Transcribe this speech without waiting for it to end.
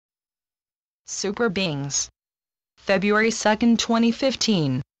Super Beings. February 2,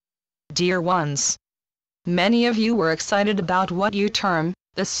 2015. Dear ones, many of you were excited about what you term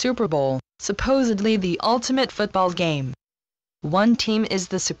the Super Bowl, supposedly the ultimate football game. One team is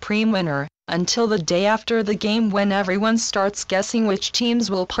the supreme winner, until the day after the game when everyone starts guessing which teams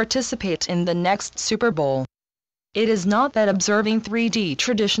will participate in the next Super Bowl. It is not that observing 3D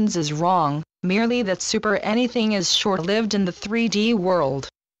traditions is wrong, merely that super anything is short-lived in the 3D world.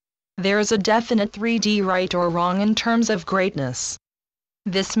 There's a definite 3D right or wrong in terms of greatness.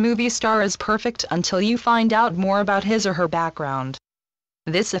 This movie star is perfect until you find out more about his or her background.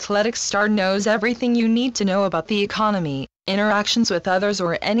 This athletic star knows everything you need to know about the economy, interactions with others,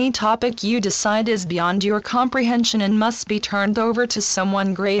 or any topic you decide is beyond your comprehension and must be turned over to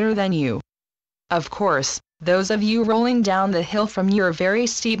someone greater than you. Of course, those of you rolling down the hill from your very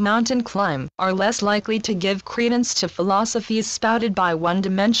steep mountain climb are less likely to give credence to philosophies spouted by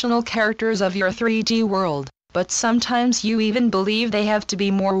one-dimensional characters of your 3D world, but sometimes you even believe they have to be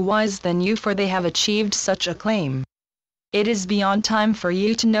more wise than you, for they have achieved such a claim. It is beyond time for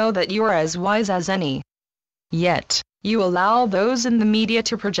you to know that you are as wise as any. Yet, you allow those in the media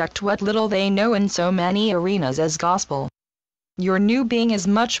to project what little they know in so many arenas as gospel. Your new being is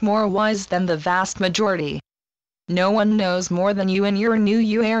much more wise than the vast majority. No one knows more than you in your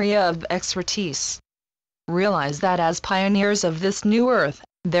new area of expertise. Realize that as pioneers of this new earth,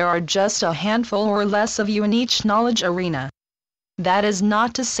 there are just a handful or less of you in each knowledge arena. That is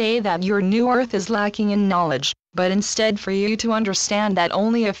not to say that your new earth is lacking in knowledge, but instead for you to understand that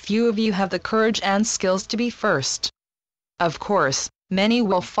only a few of you have the courage and skills to be first. Of course, many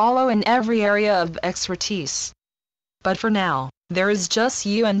will follow in every area of expertise. But for now, there is just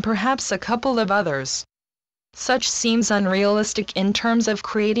you and perhaps a couple of others. Such seems unrealistic in terms of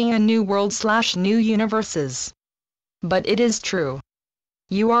creating a new world/new universes. But it is true.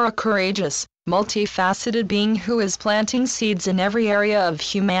 You are a courageous, multifaceted being who is planting seeds in every area of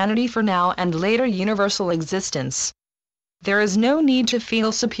humanity for now and later universal existence. There is no need to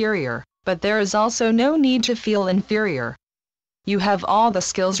feel superior, but there is also no need to feel inferior. You have all the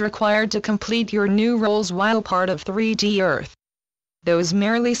skills required to complete your new roles while part of 3D Earth. Those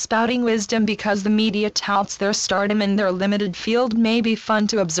merely spouting wisdom because the media touts their stardom in their limited field may be fun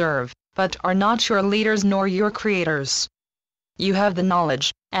to observe, but are not your leaders nor your creators. You have the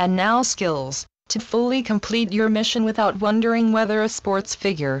knowledge, and now skills, to fully complete your mission without wondering whether a sports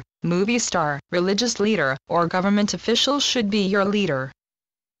figure, movie star, religious leader, or government official should be your leader.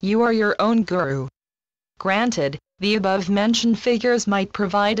 You are your own guru. Granted, the above-mentioned figures might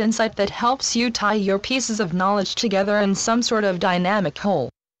provide insight that helps you tie your pieces of knowledge together in some sort of dynamic whole.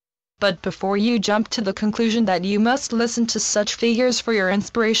 But before you jump to the conclusion that you must listen to such figures for your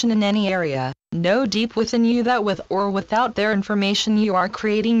inspiration in any area, know deep within you that with or without their information you are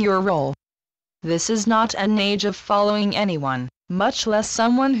creating your role. This is not an age of following anyone, much less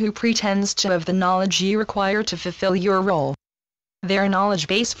someone who pretends to have the knowledge you require to fulfill your role. Their knowledge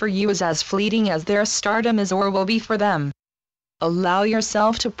base for you is as fleeting as their stardom is or will be for them. Allow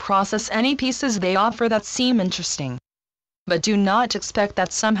yourself to process any pieces they offer that seem interesting. But do not expect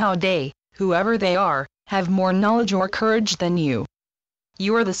that somehow they, whoever they are, have more knowledge or courage than you.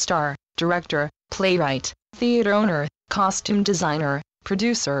 You are the star, director, playwright, theater owner, costume designer,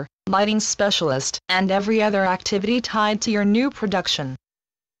 producer, lighting specialist, and every other activity tied to your new production.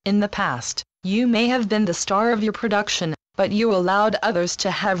 In the past, you may have been the star of your production, but you allowed others to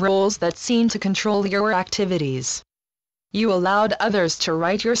have roles that seemed to control your activities. You allowed others to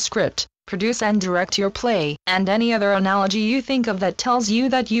write your script, produce and direct your play, and any other analogy you think of that tells you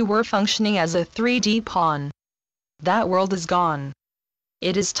that you were functioning as a 3D pawn. That world is gone.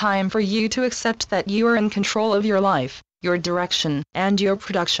 It is time for you to accept that you are in control of your life, your direction, and your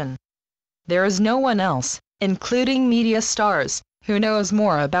production. There is no one else, including media stars, who knows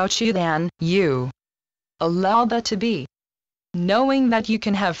more about you than you. Allow that to be. Knowing that you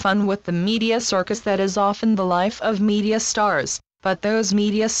can have fun with the media circus that is often the life of media stars, but those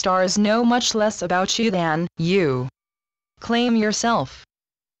media stars know much less about you than you. Claim yourself.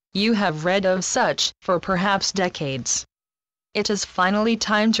 You have read of such for perhaps decades. It is finally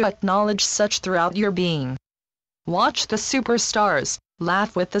time to acknowledge such throughout your being. Watch the superstars,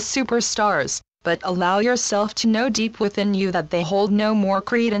 laugh with the superstars, but allow yourself to know deep within you that they hold no more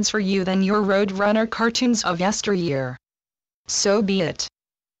credence for you than your Roadrunner cartoons of yesteryear. So be it.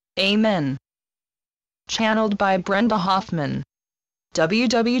 Amen. Channeled by Brenda Hoffman.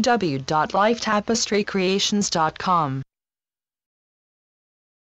 www.lifetapestrycreations.com